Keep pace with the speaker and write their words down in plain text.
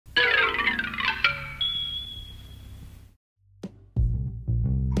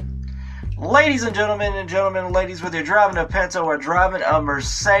Ladies and gentlemen, ladies, whether you're driving a Pinto or driving a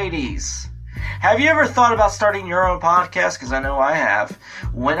Mercedes, have you ever thought about starting your own podcast? Because I know I have.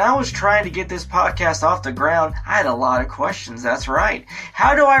 When I was trying to get this podcast off the ground, I had a lot of questions. That's right.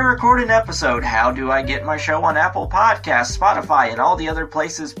 How do I record an episode? How do I get my show on Apple Podcasts, Spotify, and all the other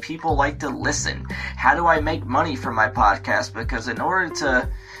places people like to listen? How do I make money from my podcast? Because in order to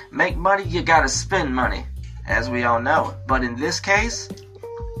make money, you gotta spend money, as we all know. But in this case,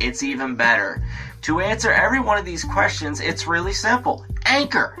 it's even better. To answer every one of these questions, it's really simple.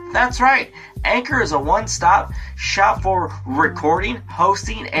 Anchor. That's right. Anchor is a one-stop shop for recording,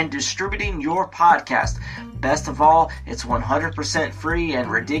 hosting, and distributing your podcast. Best of all, it's 100% free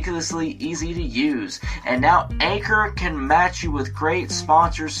and ridiculously easy to use. And now Anchor can match you with great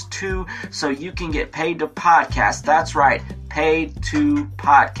sponsors too, so you can get paid to podcast. That's right. Paid to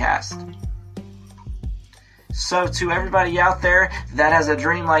podcast. So to everybody out there that has a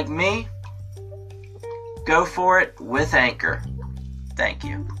dream like me, go for it with Anchor. Thank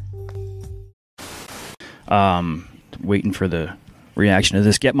you. Waiting for the reaction to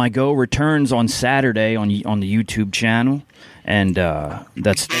this. Get My Go returns on Saturday on the YouTube channel, and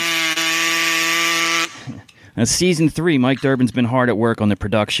that's season 3. Mike Durbin's been hard at work on the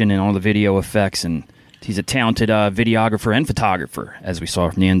production and all the video effects, and he's a talented videographer and photographer, as we saw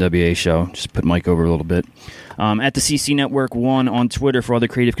from the NWA show. Just put Mike over a little bit. At the CC Network 1 on Twitter for all the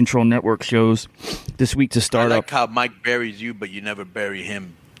Creative Control Network shows this week to start up. I like up. how Mike buries you, but you never bury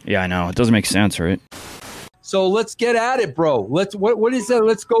him. Yeah, I know. It doesn't make sense, right? So let's get at it, bro. What is that?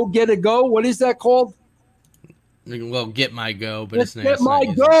 Let's go get a go. What is that called? Well, Get My Go, but let's get my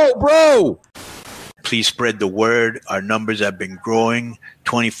go, bro. Please spread the word. Our numbers have been growing.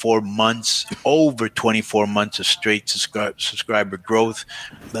 24 months, over 24 months of straight subscriber growth.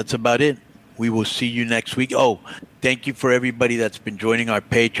 That's about it. We will see you next week. Oh, thank you for everybody that's been joining our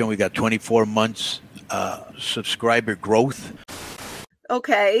Patreon. We got 24 months subscriber growth.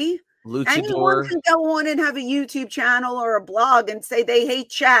 Okay. Luchador. Anyone can go on and have a YouTube channel or a blog and say they hate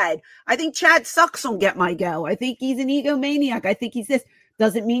Chad. I think Chad sucks on Get My Go. I think he's an egomaniac. I think he's this.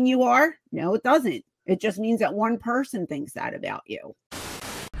 Doesn't mean you are. No, it doesn't. It just means that one person thinks that about you.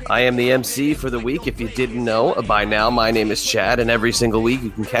 I am the MC for the week. If you didn't know by now, my name is Chad, and every single week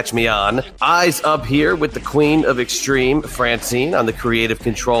you can catch me on Eyes Up Here with the Queen of Extreme, Francine, on the Creative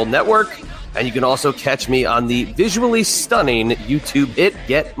Control Network. And you can also catch me on the visually stunning YouTube hit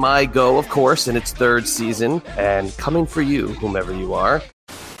Get My Go, of course, in its 3rd season, and coming for you, whomever you are.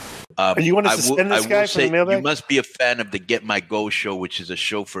 You want to suspend this guy from the mailbag? You must be a fan of the Get My Go show, which is a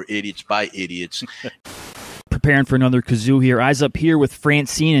show for idiots by idiots. Preparing for another kazoo here. Eyes Up Here with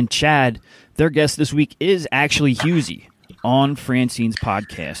Francine and Chad. Their guest this week is actually Husey on Francine's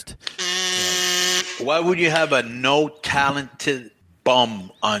podcast. Why would you have a no-talented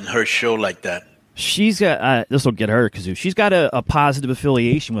bum on her show like that? She's got, this will get her kazoo. She's got a positive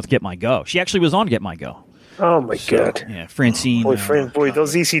affiliation with Get My Go. She actually was on Get My Go. Oh, my God. Yeah, Francine. Boy,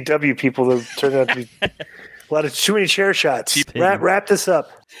 those ECW people that turned out to be a lot of too many chair shots. Wrap this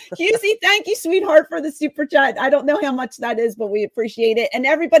up. Husey, thank you, sweetheart, for the super chat. I don't know how much that is, but we appreciate it. And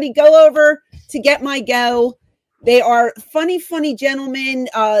everybody go over to Get My Go. They are funny gentlemen.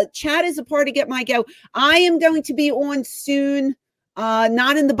 Chad is a part of Get My Go. I am going to be on soon.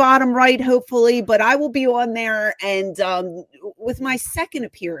 Not in the bottom right, hopefully, but I will be on there and with my 2nd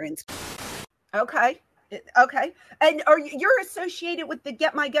appearance. Okay. And you're associated with the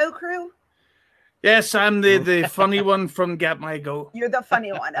Get My Go crew? Yes, I'm the funny one from Get My Go. You're the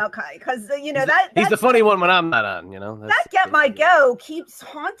funny one, okay? Because he's the funny one when I'm not on. That Get My Go keeps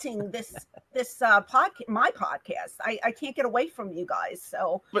haunting this my podcast. I can't get away from you guys.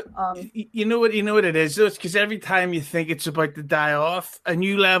 So, but you know what it is? It's because every time you think it's about to die off, a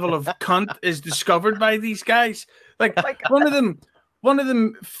new level of cunt is discovered by these guys. Like one of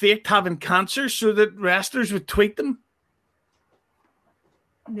them faked having cancer so that wrestlers would tweet them.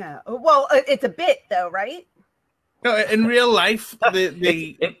 No. Well, it's a bit though, right? No, in real life,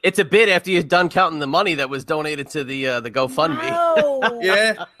 it's a bit after you're done counting the money that was donated to the GoFundMe. No.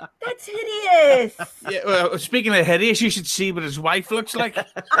 Yeah, that's hideous. Yeah, well, speaking of hideous, you should see what his wife looks like.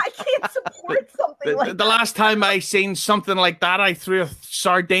 I can't support something like that. The last time I seen something like that, I threw a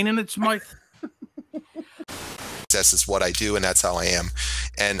sardine in its mouth. This is what I do, and that's how I am.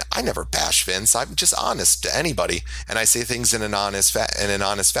 And I never bash Vince. I'm just honest to anybody, and I say things in an honest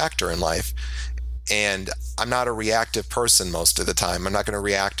factor in life. And I'm not a reactive person most of the time. I'm not going to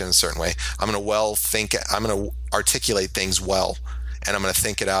react in a certain way. I'm going to I'm going to articulate things well, and I'm going to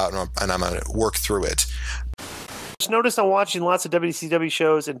think it out, and I'm going to work through it. Just notice I'm watching lots of WCW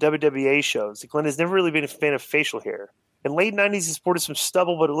shows and WWA shows. Glenn has never really been a fan of facial hair. In late 90s, you sported some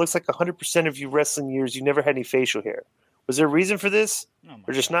stubble, but it looks like 100% of your wrestling years, you never had any facial hair. Was there a reason for this?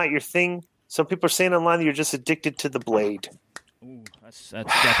 Or just not your thing? Some people are saying online that you're just addicted to the blade. Ooh, that's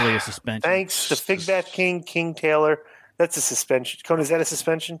definitely a suspension. Thanks to Fig Bath King, King Taylor. That's a suspension. Conan, is that a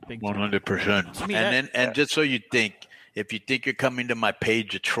suspension? 100%. And just so you think, if you think you're coming to my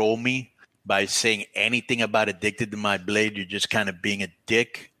page to troll me by saying anything about addicted to my blade, you're just kind of being a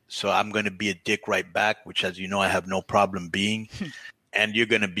dick. So I'm going to be a dick right back, which, as you know, I have no problem being. And you're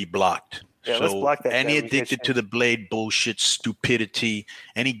going to be blocked. Yeah, let's block that any guy. addicted to the blade bullshit, stupidity,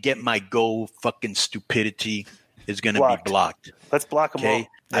 any get my go fucking stupidity is going to be blocked. Let's block them all.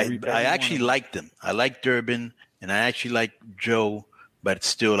 I actually like them. I like Durbin and I actually like Joe, but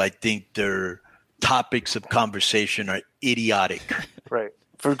still I think their topics of conversation are idiotic. Right.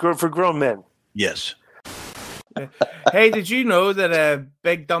 For grown men. Yes. Hey, did you know that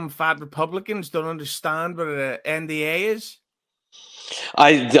big dumb fat Republicans don't understand what an NDA is?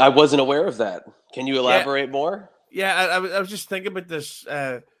 I wasn't aware of that. Can you elaborate more? Yeah, I was just thinking about this.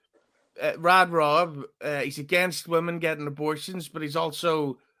 Rad Rob, he's against women getting abortions, but he's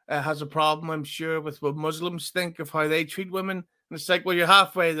also has a problem, I'm sure, with what Muslims think of how they treat women. And it's like, well, you're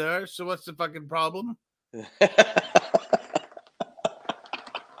halfway there, so what's the fucking problem?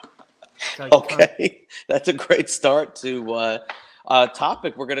 Okay, that's a great start to a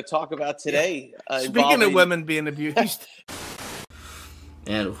topic we're going to talk about today. Speaking of women being abused.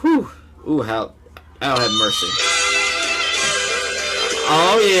 And how I'll have mercy.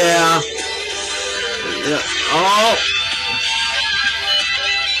 Oh yeah. Oh.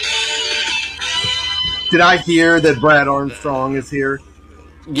 Did I hear that Brad Armstrong is here?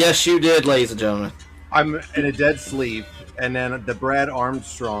 Yes, you did, ladies and gentlemen. I'm in a dead sleep, and then the Brad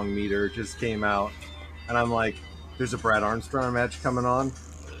Armstrong meter just came out, and I'm like, "There's a Brad Armstrong match coming on."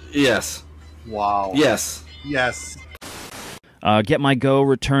 Yes. Wow. Yes. Yes. Get My Go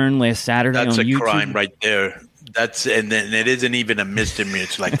returned last Saturday on YouTube. That's a crime right there. And then it isn't even a misdemeanor.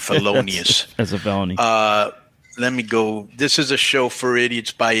 It's like felonious. That's a felony. Let me go. This is a show for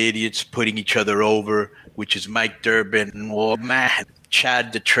idiots by idiots putting each other over, which is Mike Durbin and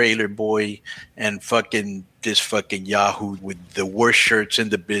Chad the Trailer Boy and this fucking Yahoo with the worst shirts in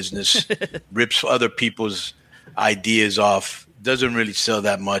the business, rips other people's ideas off. Doesn't really sell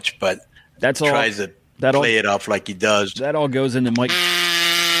that much, but tries to play it off like he does. That all goes into Mike.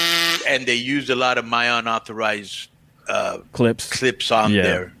 And they used a lot of my unauthorized clips on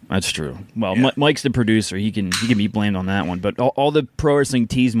there. That's true. Well, Mike's the producer. He can be blamed on that one. But all the pro wrestling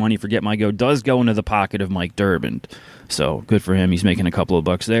tease money for Get My Go does go into the pocket of Mike Durbin. So good for him. He's making a couple of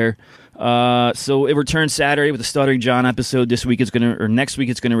bucks there. So it returns Saturday with a Stuttering John episode. Next week it's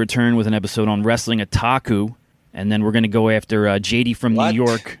gonna return with an episode on wrestling Otaku, and then we're gonna go after JD from New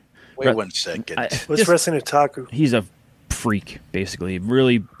York. Wait 1 second. What's wrestling Otaku? He's a freak, basically.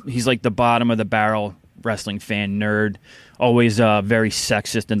 Really, he's like the bottom of the barrel wrestling fan nerd. Always very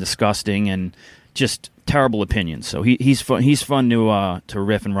sexist and disgusting, and just terrible opinions. So he's fun. He's fun to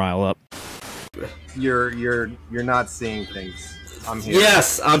riff and rile up. You're not seeing things. I'm here.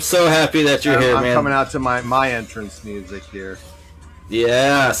 Yes, I'm so happy that you're here, man. I'm coming out to my entrance music here.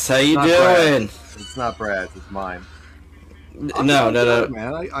 Yes, how you doing? Brad. It's not Brad's. It's mine. No,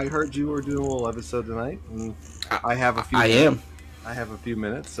 man. I heard you were doing a little episode tonight, and I have a few. I have a few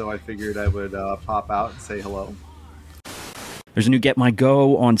minutes, so I figured I would pop out and say hello. There's a new Get My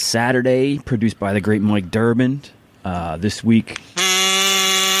Go on Saturday, produced by the great Mike Durbin. This week,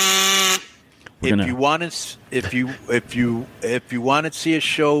 if you want to see a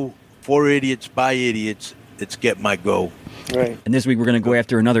show for idiots by idiots, it's Get My Go. Right. And this week we're going to go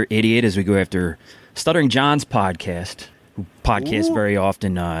after another idiot as we go after Stuttering John's podcast, who podcasts very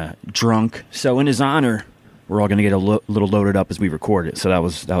often drunk. So in his honor, we're all going to get a little loaded up as we record it. So that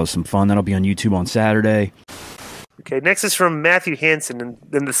was some fun. That'll be on YouTube on Saturday. Okay, next is from Matthew Hansen, and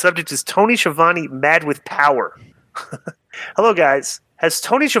then the subject is Tony Schiavone mad with power. Hello, guys. Has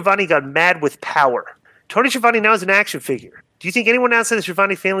Tony Schiavone gone mad with power? Tony Schiavone now is an action figure. Do you think anyone outside the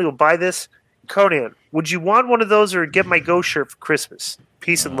Schiavone family will buy this? Conan, would you want one of those or get my Go shirt for Christmas?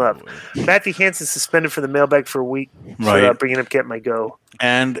 Peace and love. Matthew Hansen suspended for the mailbag for a week for bringing up Get My Go.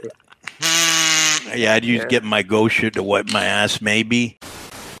 And I'd use Get My Go shirt to wipe my ass, maybe.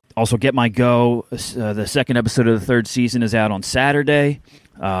 Also, Get My Go, the second episode of the third season is out on Saturday.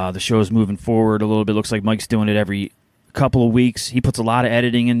 The show is moving forward a little bit. Looks like Mike's doing it every couple of weeks. He puts a lot of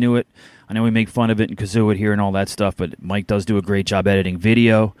editing into it. I know we make fun of it and kazoo it here and all that stuff, but Mike does do a great job editing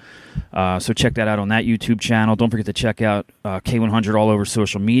video. So check that out on that YouTube channel. Don't forget to check out K100 all over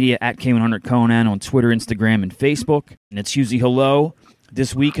social media, at K100 Conan on Twitter, Instagram, and Facebook. And it's Husey Hello.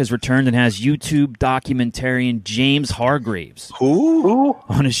 this week has returned and has YouTube documentarian James Hargraves. Who?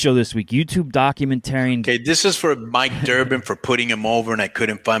 On his show this week. YouTube documentarian. Okay, this is for Mike Durbin for putting him over and I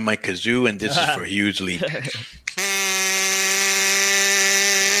couldn't find my kazoo, and this is for Hughley.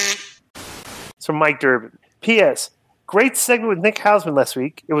 It's from Mike Durbin. P.S. Great segment with Nick Hausman last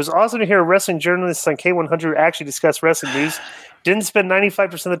week. It was awesome to hear a wrestling journalist on K100 actually discuss wrestling news. Didn't spend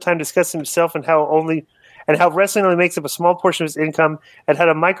 95% of the time discussing himself and how wrestling only makes up a small portion of his income, and had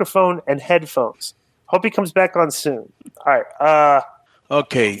a microphone and headphones. Hope he comes back on soon. All right.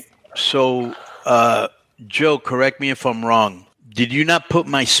 Okay, so Joe, correct me if I'm wrong. Did you not put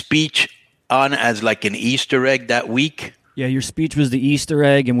my speech on as like an Easter egg that week? Yeah, your speech was the Easter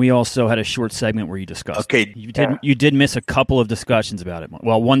egg, and we also had a short segment where you discussed. Okay, you did miss a couple of discussions about it.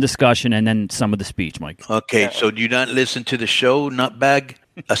 Well, one discussion and then some of the speech, Mike. Okay, so do you not listen to the show, nutbag?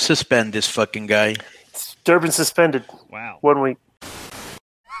 Suspend this fucking guy. Durbin suspended. Wow, 1 week.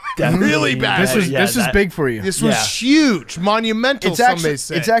 Really bad. This is big for you. This was huge, monumental. Some may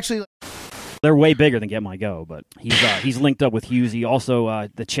say it's actually. They're way bigger than Get My Go, but he's linked up with Husey. Also,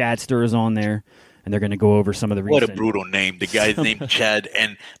 the Chadster is on there. And they're going to go over some of the recent... What a brutal name. The guy's named Chad,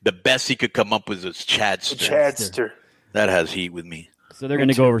 and the best he could come up with is Chadster. Chadster. That has heat with me. So they're going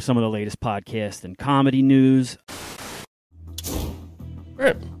to go over some of the latest podcast and comedy news.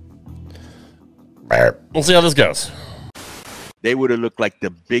 Right. We'll see how this goes. They would have looked like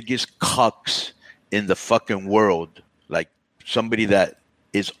the biggest cucks in the fucking world. Like somebody that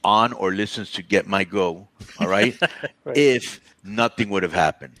is on or listens to Get My Go, all right? Right. If nothing would have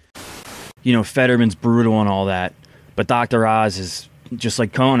happened. You know, Fetterman's brutal and all that, but Dr. Oz is just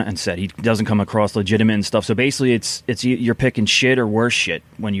like Conan said. He doesn't come across legitimate and stuff. So basically, it's you're picking shit or worse shit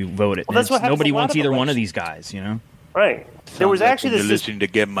when you vote it. Well, that's what nobody happens a lot wants of either one of elections. these guys, you know? Right. There was Sounds actually like when this. you're listening to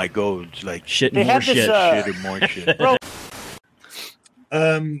Get My Go. It's like shit They and more had this, shit. shit and more shit. Bro,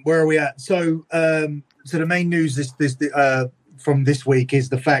 Where are we at? So the main news from this week is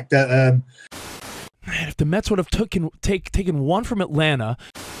the fact that Man, if the Mets would have taken one from Atlanta.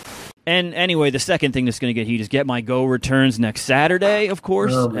 And anyway, the second thing that's going to get heat is Get My Go returns next Saturday, of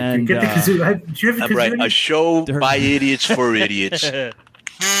course. And Get the kazoo. Do you have a Right, kazoo? a show by idiots for idiots. Who are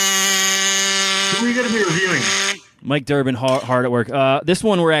you going to be reviewing? Mike Durbin hard at work. This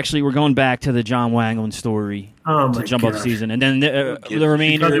one we're going back to the John Wangland story to jump off the season, and then the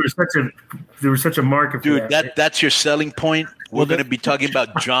remainder. There was such a market for Dude, that's your selling point. We're going to be talking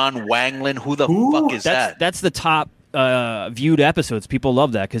about John Wangland. Who the fuck is that? That's the top viewed episodes. People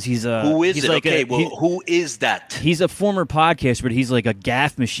love that because he's a. Who is he's it? like Okay, who is that? He's a former podcaster, but he's like a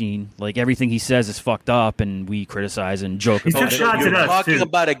gaffe machine. Like everything he says is fucked up, and we criticize and joke about it. You're talking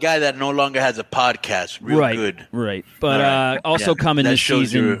about a guy that no longer has a podcast. Real good. Right. But also coming this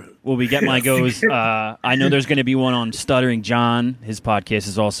season will be Get My Goes. I know there's going to be one on Stuttering John. His podcast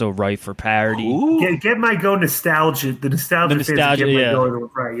is also rife for parody. Get My Go nostalgia. The nostalgia fans of Get My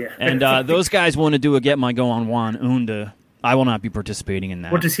Go, right? Yeah. And those guys want to do a Get My Go on Juan Unda. I will not be participating in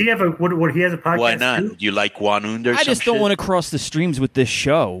that. What does he have? What he has a podcast? Why not? Too? You like Juan Under? I just don't want to cross the streams with this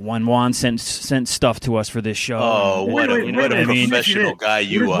show. When Juan sent stuff to us for this show. Oh, what a professional guy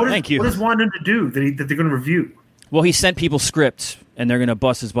you are! Thank you. What does Juan do that they're going to review? Well, he sent people scripts, and they're going to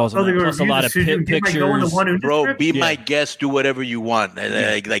bust his balls. Oh, they're plus a lot of pictures. Bro, be my guest. Do whatever you want.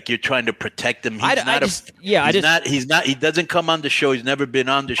 Like you're trying to protect him. He doesn't come on the show. He's never been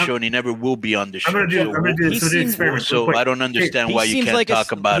on the show, and he never will be on the show. I'm going to do this experiment. So I don't understand why you can't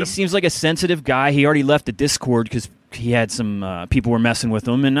talk about him. He seems like a sensitive guy. He already left the Discord because he had some people were messing with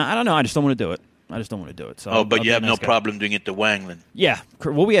him, and I don't know. I just don't want to do it. So but you have no problem doing it to Wangland. Yeah.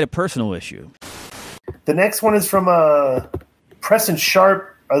 Well, we had a personal issue. The next one is from Preston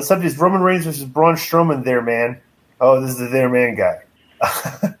Sharp. The subject is Roman Reigns versus Braun Strowman. There, man. Oh, this is the there, man guy.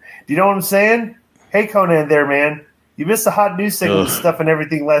 Do you know what I'm saying? Hey, Conan, there, man. You missed the hot news segment with stuff and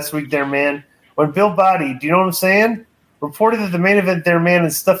everything last week, there, man. When Bill Body, do you know what I'm saying? Reported that the main event, there, man,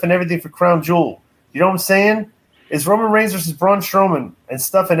 and stuff and everything for Crown Jewel. You know what I'm saying? Is Roman Reigns versus Braun Strowman and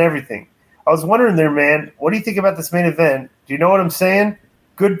stuff and everything. I was wondering there, man, what do you think about this main event? Do you know what I'm saying?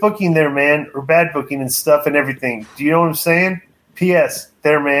 Good booking there, man, or bad booking and stuff and everything. Do you know what I'm saying? P.S.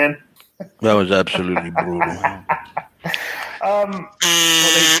 There, man. That was absolutely brutal.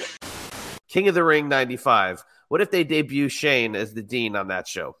 King of the Ring 95. What if they debut Shane as the Dean on that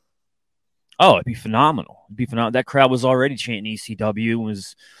show? Oh, it'd be phenomenal. That crowd was already chanting ECW.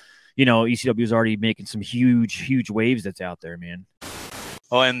 ECW was already making some huge waves that's out there, man.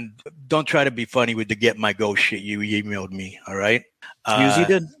 Oh, and don't try to be funny with the Get My Go shit you emailed me, all right? Husey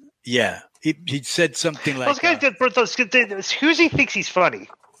did? Yeah. He said something like... Those guys did. Husey thinks he's funny.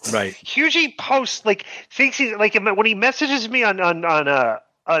 Right. Hughie posts like thinks he's like when he messages me on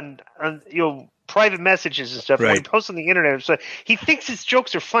private messages and stuff. Right. When he posts on the internet, so he thinks his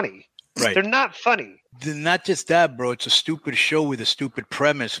jokes are funny. Right. They're not funny. Not just that, bro. It's a stupid show with a stupid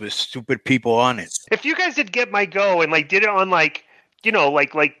premise with stupid people on it. If you guys did Get My Go and like did it on like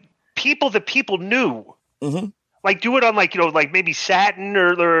people that people knew, like do it on like like maybe Satin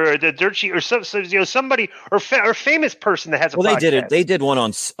or the Dirt Sheet or somebody or famous person that has a podcast. They did it. They did one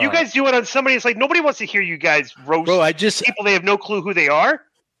on. You guys do it on somebody. It's like nobody wants to hear you guys roast. Bro, people they have no clue who they are.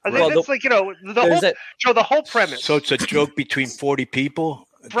 It's like the whole premise. So it's a joke between 40 people.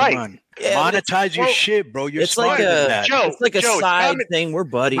 Right. Come on. Monetize your shit, bro. You're smart like with that. Joe, it's like a side thing. We're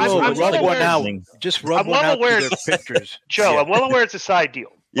buddies. Rub one out. Just rub one out to their pictures. Joe, I'm well aware it's a side deal.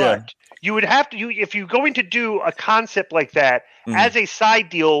 Yeah. But you would have to, if you're going to do a concept like that as a side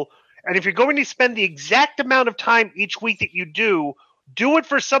deal, and if you're going to spend the exact amount of time each week that you do it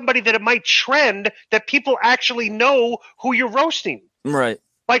for somebody that it might trend that people actually know who you're roasting. Right.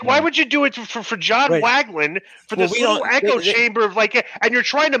 Like, why would you do it for John Waglin for this little echo chamber of like, and you're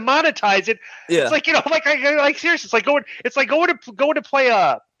trying to monetize it? Yeah. It's like like seriously, it's like going to play it's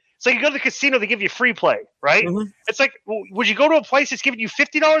like you go to the casino, they give you free play, right? It's like, would you go to a place that's giving you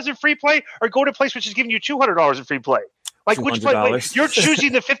 $50 in free play, or go to a place which is giving you $200 in free play? Like which play? Like, you're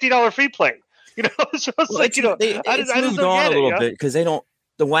choosing the $50 free play. So it's like it's moved on a little bit because they don't.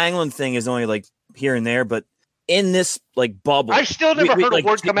 The Wanglin thing is only like here and there, but in this like bubble, I've still never heard a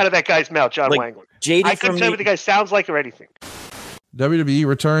word come out of that guy's mouth, John Wanglin. I couldn't tell you what the guy sounds like or anything. WWE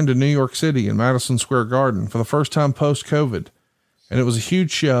returned to New York City in Madison Square Garden for the first time post-COVID, and it was a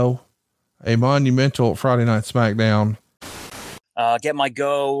huge show, a monumental Friday Night SmackDown. Get My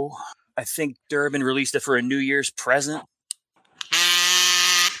Go. I think Durbin released it for a New Year's present.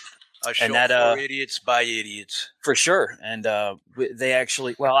 A show for idiots by idiots. For sure. And they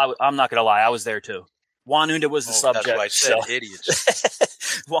actually, I'm not going to lie, I was there too. Wanunda was the subject. That's why I said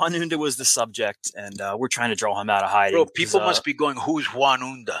idiots. Wanunda was the subject, and we're trying to draw him out of hiding. Bro, people must be going, who's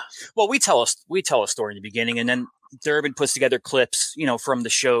Wanunda? Well, we tell a story in the beginning, and then Durbin puts together clips, from the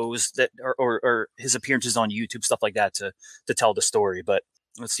shows that or his appearances on YouTube, stuff like that, to tell the story. But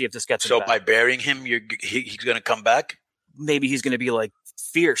let's see if this gets him back. By burying him, he's going to come back? Maybe he's going to be like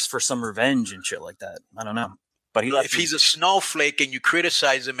fierce for some revenge and shit like that. I don't know. But if he's a snowflake and you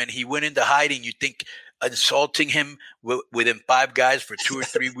criticize him and he went into hiding, you think insulting him within 5 guys for 2 or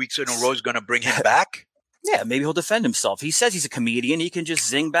 3 weeks in a row is going to bring him back? Yeah, maybe he'll defend himself. He says he's a comedian. He can just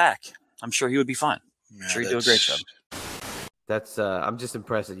zing back. I'm sure he would be fine. I'm sure he'd do a great job. That's I'm just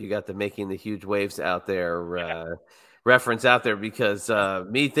impressed that you got the Making the Huge Waves out there reference out there, because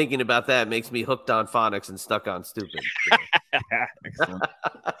me thinking about that makes me hooked on phonics and stuck on stupid.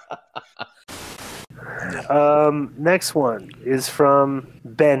 Next one is from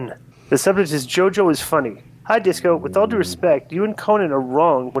Ben. The subject is JoJo is funny. Hi, Disco. With all due respect, you and Conan are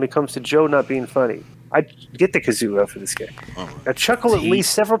wrong when it comes to Joe not being funny. I get the kazoo out for this guy. I chuckle at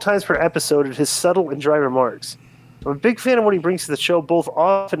least several times per episode at his subtle and dry remarks. I'm a big fan of what he brings to the show, both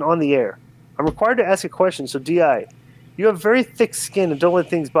off and on the air. I'm required to ask a question, so DI, you have very thick skin and don't let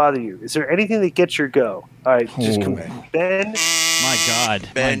things bother you. Is there anything that gets your go? All right, just come Ben. My God.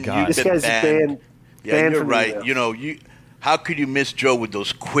 Ben, This guy's banned. Yeah, you're right. How could you miss Joe with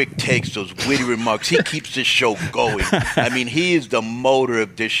those quick takes, those witty remarks? He keeps this show going. I mean, he is the motor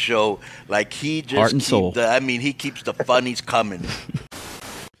of this show. Like, he just heart and soul. He keeps the funnies coming.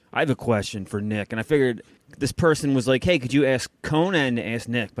 I have a question for Nick, and I figured this person was like, hey, could you ask Conan to ask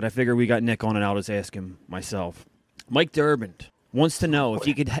Nick? But I figured we got Nick on, and I'll just ask him myself. Mike Durbin wants to know if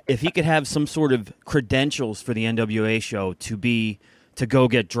he could have some sort of credentials for the NWA show to go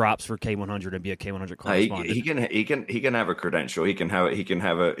get drops for K100 and be a K100 correspondent. He can have a credential. He can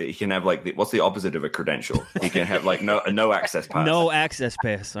have like what's the opposite of a credential? He can have like no access pass. No access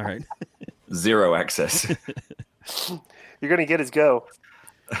pass. All right. 0 access. You're gonna get his go.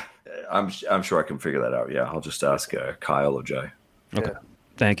 I'm sure I can figure that out. Yeah, I'll just ask Kyle or Jay. Okay. Yeah.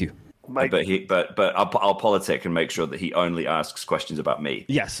 Thank you. Mike. But I'll politic and make sure that he only asks questions about me.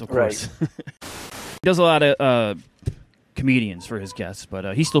 Yes, of course. Right. He does a lot of comedians for his guests,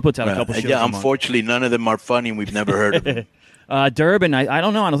 but he still puts out a couple shows. Yeah, unfortunately, none of them are funny, and we've never heard of them. Durbin, I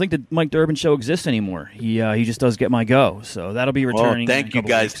don't know. I don't think the Mike Durbin show exists anymore. He just does Get My Go, so that'll be returning. Well, thank you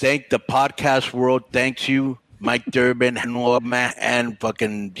guys. Weeks. Thank the podcast world. Thanks you, Mike Durbin and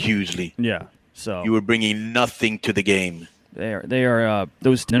fucking Hughley. Yeah, so you were bringing nothing to the game. They are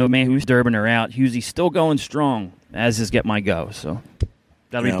those no man who's Durbin are out. Hughley's still going strong, as is Get My Go. So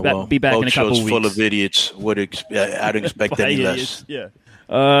that'll be back in a couple weeks. Both shows full of idiots. I'd expect any less. Yeah.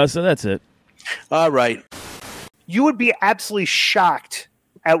 So that's it. All right. You would be absolutely shocked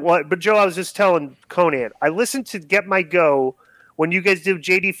At what? But Joe, I was just telling Conan. I listened to Get My Go when you guys did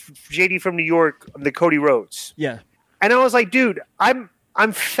JD from New York, the Cody Rhodes. Yeah. And I was like, dude, I'm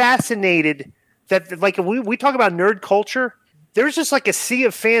fascinated that like we talk about nerd culture. There's just like a sea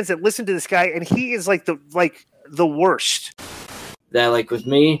of fans that listen to this guy, and he is like the worst. That like with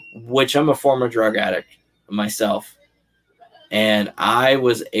me, which I'm a former drug addict myself, and I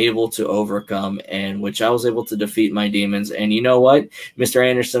was able to overcome, and which I was able to defeat my demons. And you know what? Mr.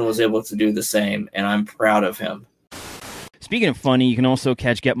 Anderson was able to do the same, and I'm proud of him. Speaking of funny, you can also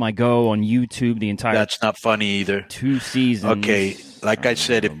catch Get My Go on YouTube. The entire That's not funny either. 2 seasons. Okay, like I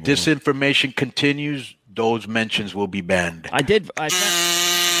said, if this information continues, those mentions will be banned.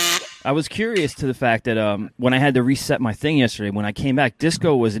 I was curious to the fact that when I had to reset my thing yesterday, when I came back,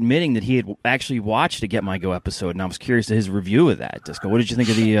 Disco was admitting that he had actually watched a Get My Go episode, and I was curious to his review of that. Disco, what did you think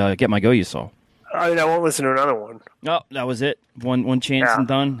of the Get My Go you saw? I won't listen to another one. Oh, that was it? One chance and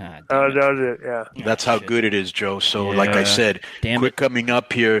done? That was it, yeah. That's how good it is, Joe. So, like I said, quit coming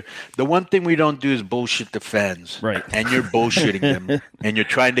up here. The one thing we don't do is bullshit the fans. Right. And you're bullshitting them. And you're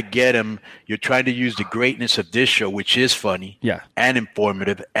trying to get them. You're trying to use the greatness of this show, which is funny and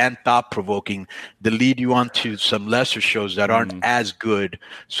informative and thought-provoking, to lead you on to some lesser shows that aren't as good.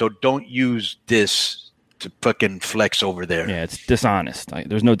 So don't use this to fucking flex over there. Yeah, it's dishonest.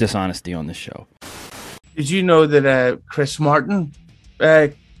 There's no dishonesty on this show. Did you know that Chris Martin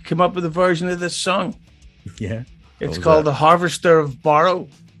came up with a version of this song? Yeah. It's called The Harvester of Borrow.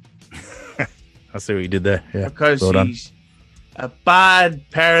 I see what you did there. Yeah. Because Well done. he's a bad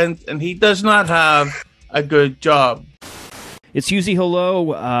parent and he does not have a good job. It's Husey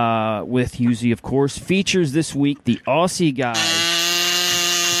Hello with Husey, of course. Features this week the Aussie guy.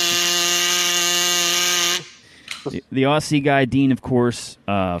 The Aussie guy, Dean, of course.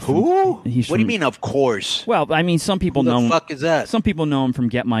 Who? What do you mean, of course? Well, I mean, some people know him. Who the fuck is that? Some people know him from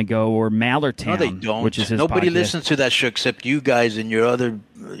Get My Go or Mallertown. No, they don't. Which is his Nobody podcast. listens to that show except you guys and your other,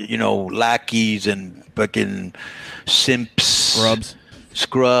 lackeys and fucking simps.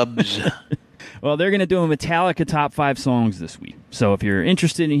 Scrubs. Well, they're going to do a Metallica top 5 songs this week. So if you're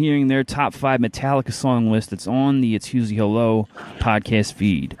interested in hearing their top 5 Metallica song list, it's on the It's Husey Hello podcast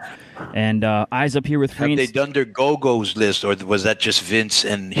feed. And Eyes Up Here with Have they done their Go-Go's list, or was that just Vince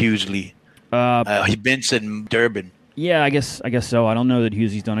and Hughesly? Vince and Durbin. Yeah, I guess so. I don't know that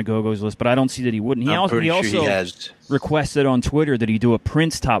Husey's done a Go-Go's list, but I don't see that he wouldn't. He also he has. requested on Twitter that he do a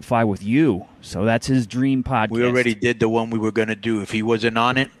Prince top 5 with you. So that's his dream podcast. We already did the one we were going to do. If he wasn't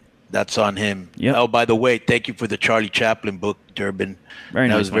on it, that's on him. Yep. Oh, by the way, thank you for the Charlie Chaplin book, Durbin. Very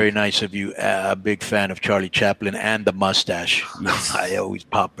that nice, was very Mike. nice of you. A big fan of Charlie Chaplin and the mustache. Yes. I always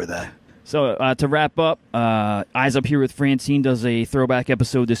pop for that. So to wrap up, Eyes Up Here with Francine does a throwback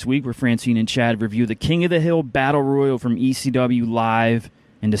episode this week where Francine and Chad review the King of the Hill Battle Royal from ECW live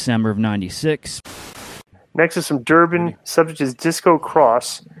in December of '96. Next is some Durbin. Subject is Disco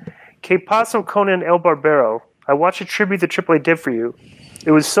Cross. Que Paso Conan El Barbero. I watched a tribute that AAA did for you.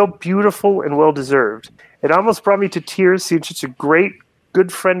 It was so beautiful and well deserved. It almost brought me to tears seeing such a great,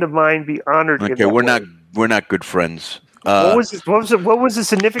 good friend of mine be honored. Okay, we're not good friends. What was the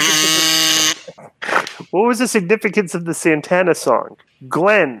significance? What was the significance of the Santana song?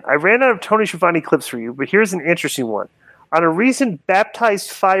 Glenn, I ran out of Tony Schiavone clips for you, but here's an interesting one. On a recent Baptized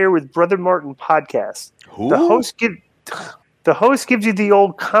Fire with Brother Martin podcast, the host gives you the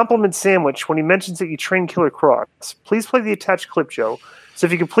old compliment sandwich when he mentions that you train Killer Cross. Please play the attached clip, Joe. So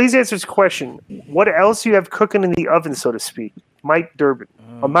if you could please answer this question, what else you have cooking in the oven, so to speak? Mike Durbin.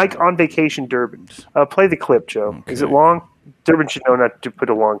 Mike on vacation Durbin. Play the clip, Joe. Okay. Is it long? Durbin should know not to put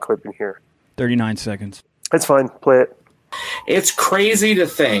a long clip in here. 39 seconds. That's fine. Play it. It's crazy to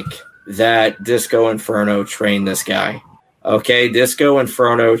think that Disco Inferno trained this guy. Okay, Disco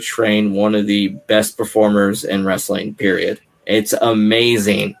Inferno trained one of the best performers in wrestling, period. It's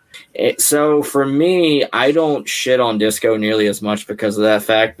amazing. So for me, I don't shit on Disco nearly as much because of that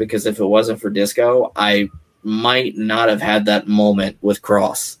fact, because if it wasn't for Disco, I might not have had that moment with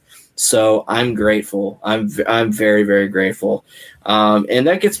Cross. So I'm grateful. I'm very, very grateful. And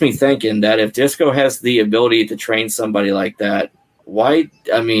that gets me thinking that if Disco has the ability to train somebody like that, what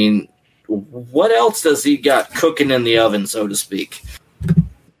else does he got cooking in the oven, so to speak?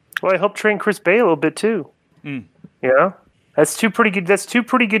 Well, I helped train Chris Bay a little bit too. You know, that's two pretty good. That's two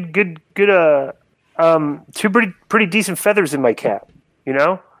pretty decent feathers in my cap. You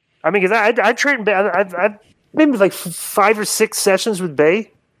know, I mean, because I trained. I've maybe like 5 or 6 sessions with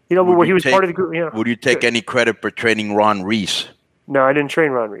Bay. You know, where he was part of the group. You know. Would you take any credit for training Ron Reese? No, I didn't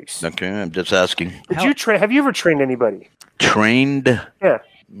train Ron Reese. Okay, I'm just asking. Did you train? Have you ever trained anybody? Trained? Yeah.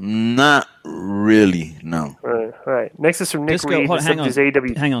 Not really, no. All right. Next is from Nick Disco, Reed. hang on,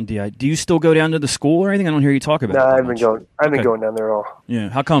 AW. hang on, Di. Do you still go down to the school or anything? I don't hear you talk about No, it. I haven't been going down there at all. Yeah,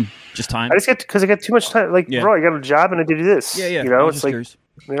 how come? Just time? I just because I got too much time. Like, bro, I got a job and I do this. Yeah. You know, I was it's just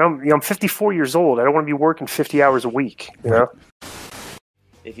like, curious. I'm 54 years old. I don't want to be working 50 hours a week. You know.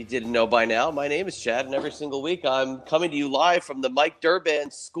 If you didn't know by now, my name is Chad, and every single week I'm coming to you live from the Mike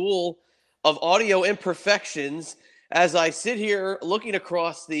Durband School of Audio Imperfections as I sit here looking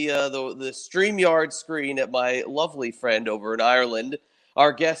across the StreamYard screen at my lovely friend over in Ireland,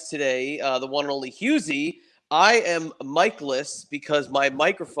 our guest today, the one and only Husey. I am mic-less because my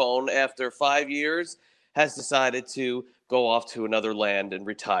microphone, after 5 years, has decided to go off to another land and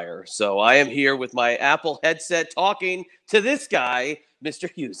retire. So I am here with my Apple headset talking to this guy, Mr.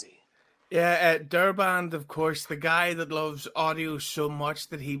 Husey. Yeah, Durband, of course, the guy that loves audio so much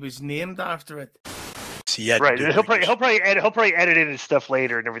that he was named after it. Right. He'll probably edit in his stuff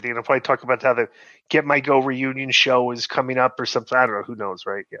later and everything. He'll probably talk about how the Get My Go reunion show is coming up or something. I don't know. Who knows,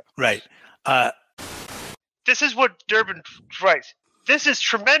 right? Yeah. Right. This is what Durband writes. This is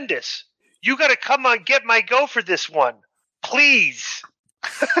tremendous. You got to come on Get My Go for this one, please.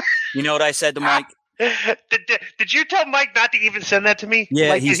 You know what I said to Mike? Did you tell Mike not to even send that to me? Yeah,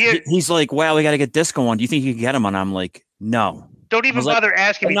 like, he's like, wow, we got to get Disco on. Do you think you can get him on? I'm like, no. Don't even bother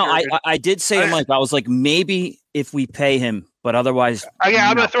asking me. No, I did say to Mike, I was like, maybe if we pay him, but otherwise.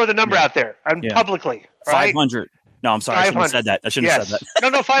 I'm going to throw the number out there. Publicly. 500. No, I'm sorry. I shouldn't have said that. I shouldn't have said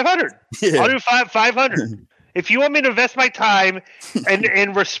that. No, 500. I'll do 500. If you want me to invest my time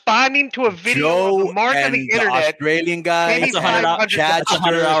in responding to a video of a mark on the internet, Australian guy, that's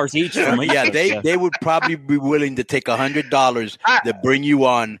 $100 hours each. They would probably be willing to take $100 to bring you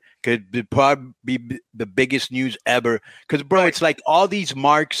on. Could probably be the biggest news ever. Because, bro, it's like all these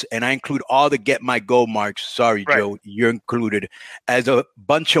marks, and I include all the Get My Go marks. Sorry, Joe, you're included. As a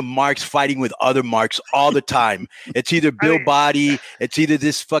bunch of marks fighting with other marks all the time. It's either Bill Body, it's either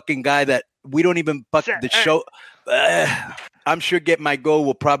this fucking guy that we don't even fuck the show. I'm sure Get My Go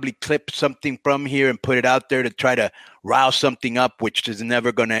will probably clip something from here and put it out there to try to rouse something up, which is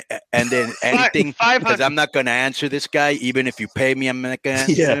never going to end in anything because I'm not going to answer this guy. Even if you pay me, I'm not going to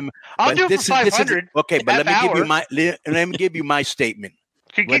answer him. I'll do it for 500. Okay, but let me give you my statement.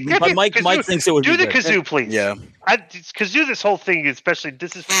 But Mike thinks it would do be the good. kazoo, please. Yeah, kazoo this whole thing, especially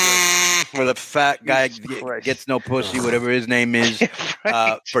this is for the fat guy gets no pussy, whatever his name is.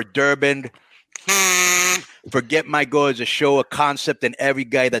 For Durband. For Get My Go is a show, a concept, and every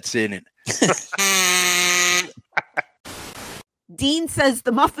guy that's in it. Dean says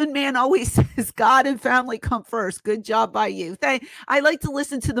the Muffin Man always says God and family come first. Good job by you. I like to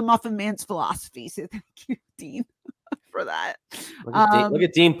listen to the Muffin Man's philosophy. So thank you, Dean, for that. Look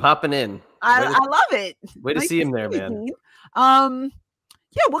at Dean popping in. I love it. Way to see him there, man. Dean.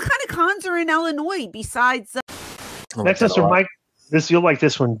 Yeah. What kind of cons are in Illinois besides? Next is from Mike. You'll like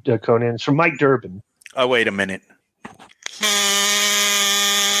this one, Conan. It's from Mike Durbin. Oh, wait a minute.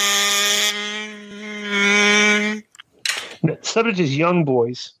 Subject is Young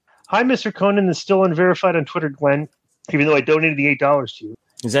Boys. Hi, Mr. Conan is still unverified on Twitter, Glenn, even though I donated the $8 to you.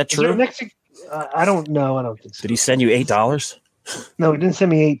 Is that true? I don't know. I don't think so. Did he send you $8? No, he didn't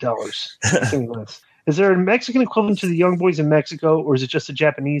send me $8. He sent me less. Is there a Mexican equivalent to the Young Boys in Mexico, or is it just a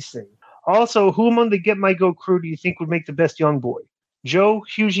Japanese thing? Also, who among the Get My Go crew do you think would make the best young boy? Joe,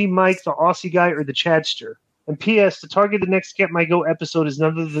 Hughie, Mike, the Aussie guy, or the Chadster? And P.S. The target of the next Get My Go episode is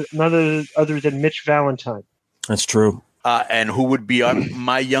none other than Mitch Valentine. That's true. And who would be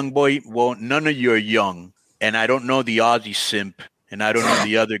my young boy? Well, none of you are young. And I don't know the Aussie simp. And I don't know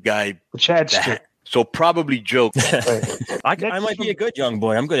the other guy. The Chadster. So probably Joe. I might be a good young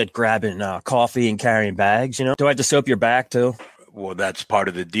boy. I'm good at grabbing coffee and carrying bags, you know? Do I have to soap your back, too? Well, that's part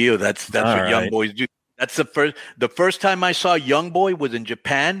of the deal. That's what right. young boys do. That's the first time I saw Young Boy was in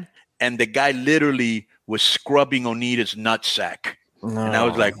Japan, and the guy literally was scrubbing Onita's nutsack. And I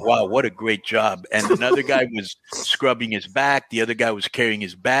was like, wow, what a great job. And another guy was scrubbing his back. The other guy was carrying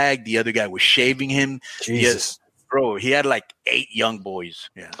his bag. The other guy was shaving him. Jesus. Bro, he had like 8 young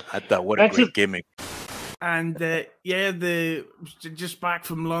boys. Yeah, I thought, what a great gimmick. And just back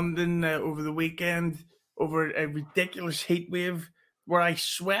from London over the weekend, over a ridiculous heat wave where I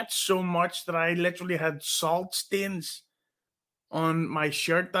sweat so much that I literally had salt stains on my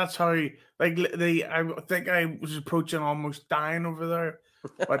shirt. That's how, I think I was approaching almost dying over there.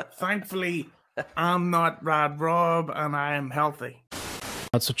 But thankfully, I'm not Rad Rob and I am healthy.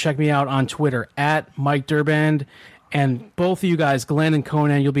 So check me out on Twitter at Mike Durband. And both of you guys, Glenn and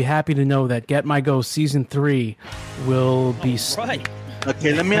Conan, you'll be happy to know that Get My Go Season 3 will be...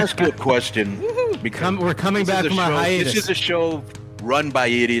 Okay, let me ask you a question. We're coming back from our hiatus. This is a show run by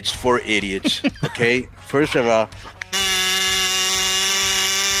idiots for idiots. Okay, first of all.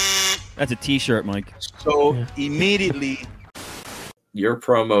 That's a T-shirt, Mike. So immediately, your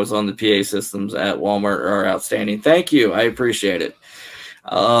promos on the PA systems at Walmart are outstanding. Thank you. I appreciate it.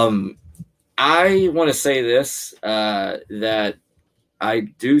 I want to say this, that I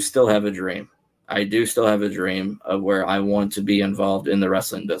do still have a dream. I do still have a dream of where I want to be involved in the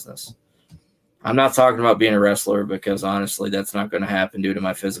wrestling business. I'm not talking about being a wrestler because honestly, that's not going to happen due to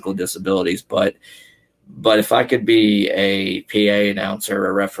my physical disabilities. But if I could be a PA announcer,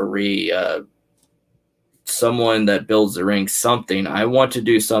 a referee, someone that builds the ring, something, I want to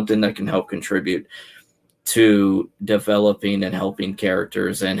do something that can help contribute to developing and helping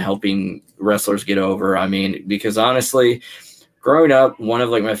characters and helping wrestlers get over. I mean, because honestly, growing up, one of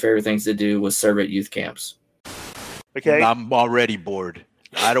like my favorite things to do was serve at youth camps. Okay, I'm already bored.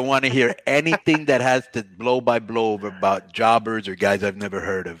 I don't want to hear anything that has to blow by blow about jobbers or guys I've never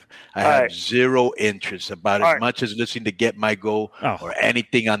heard of. I have zero interest about as much as listening to Get My Go or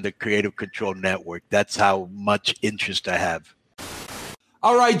anything on the Creative Control Network. That's how much interest I have.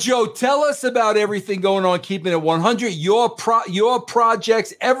 All right, Joe, tell us about everything going on, keeping it 100, your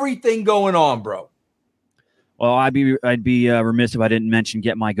projects, everything going on, bro. Well, I'd be remiss if I didn't mention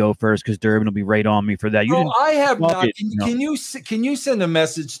Get My Go first because Durbin will be right on me for that. I have not. Can you send a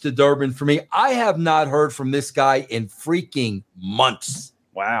message to Durbin for me? I have not heard from this guy in freaking months.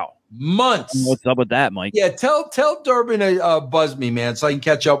 Wow, months. What's up with that, Mike? Yeah, tell Durbin to buzz me, man, so I can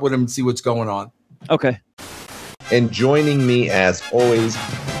catch up with him and see what's going on. Okay. And joining me as always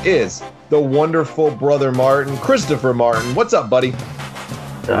is the wonderful brother Martin, Christopher Martin. What's up, buddy?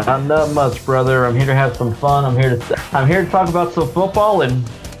 Not much, brother. I'm here to have some fun. I'm here to talk about some football. And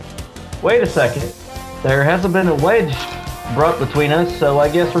wait a second, there hasn't been a wedge brought between us, so I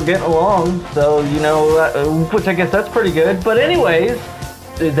guess we're getting along. So which I guess that's pretty good. But anyways,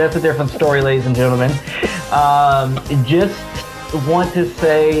 that's a different story, ladies and gentlemen. Just want to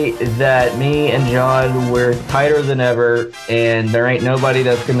say that me and John, we're tighter than ever, and there ain't nobody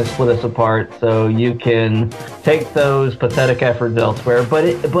that's going to split us apart, so you can take those pathetic efforts elsewhere. But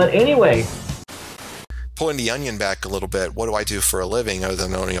anyway, pulling the onion back a little bit, what do I do for a living other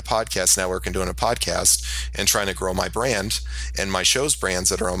than owning a podcast network and doing a podcast and trying to grow my brand and my show's brands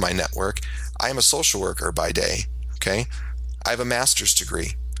that are on my network? I am a social worker by day. Okay, I have a master's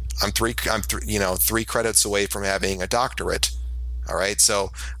degree. I'm three credits away from having a doctorate. All right,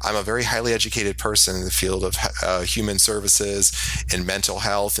 so I'm a very highly educated person in the field of human services and mental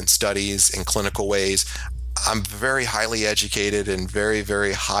health and studies in clinical ways. I'm very highly educated and very,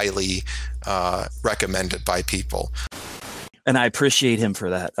 very highly recommended by people. And I appreciate him for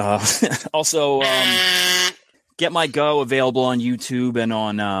that. Also, Get My Go available on YouTube and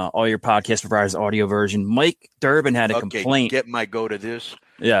on all your podcast providers' audio version. Mike Durbin had a complaint. Get My Go to this.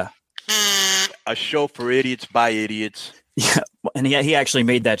 Yeah. A show for idiots by idiots. Yeah, and he actually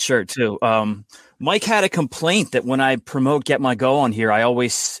made that shirt too. Mike had a complaint that when I promote Get My Go on here, I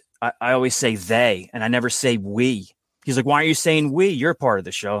always say they and I never say we. He's like, "Why are you saying we? You're part of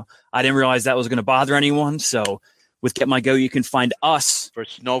the show." I didn't realize that was going to bother anyone. So with Get My Go, you can find us for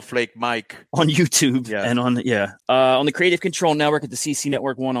Snowflake Mike on YouTube and on the Creative Control Network at the CC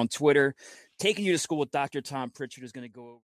Network 1 on Twitter. Taking you to school with Dr. Tom Pritchard is going to go over.